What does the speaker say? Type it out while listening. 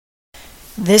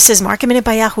This is Market Minute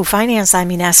by Yahoo Finance.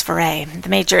 I'm Ines Ferre. The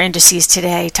major indices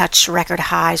today touched record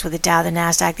highs with the Dow, the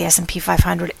Nasdaq, the S&P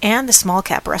 500, and the small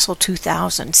cap Russell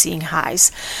 2000 seeing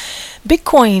highs.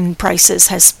 Bitcoin prices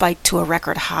has spiked to a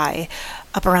record high,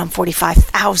 up around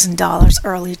 $45,000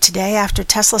 earlier today after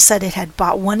Tesla said it had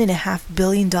bought $1.5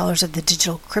 billion of the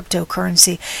digital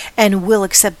cryptocurrency and will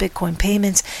accept Bitcoin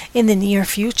payments in the near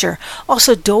future.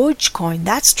 Also, Dogecoin,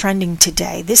 that's trending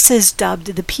today. This is dubbed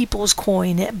the People's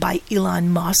Coin by Elon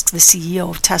Musk, the CEO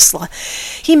of Tesla.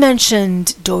 He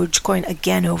mentioned Dogecoin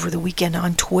again over the weekend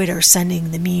on Twitter,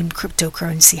 sending the meme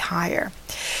cryptocurrency higher.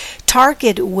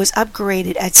 Target was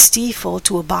upgraded at Stifel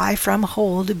to a buy from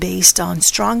hold based on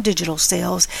strong digital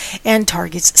sales and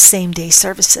Target's same-day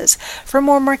services. For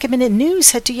more Market Minute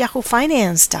news, head to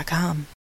yahoofinance.com.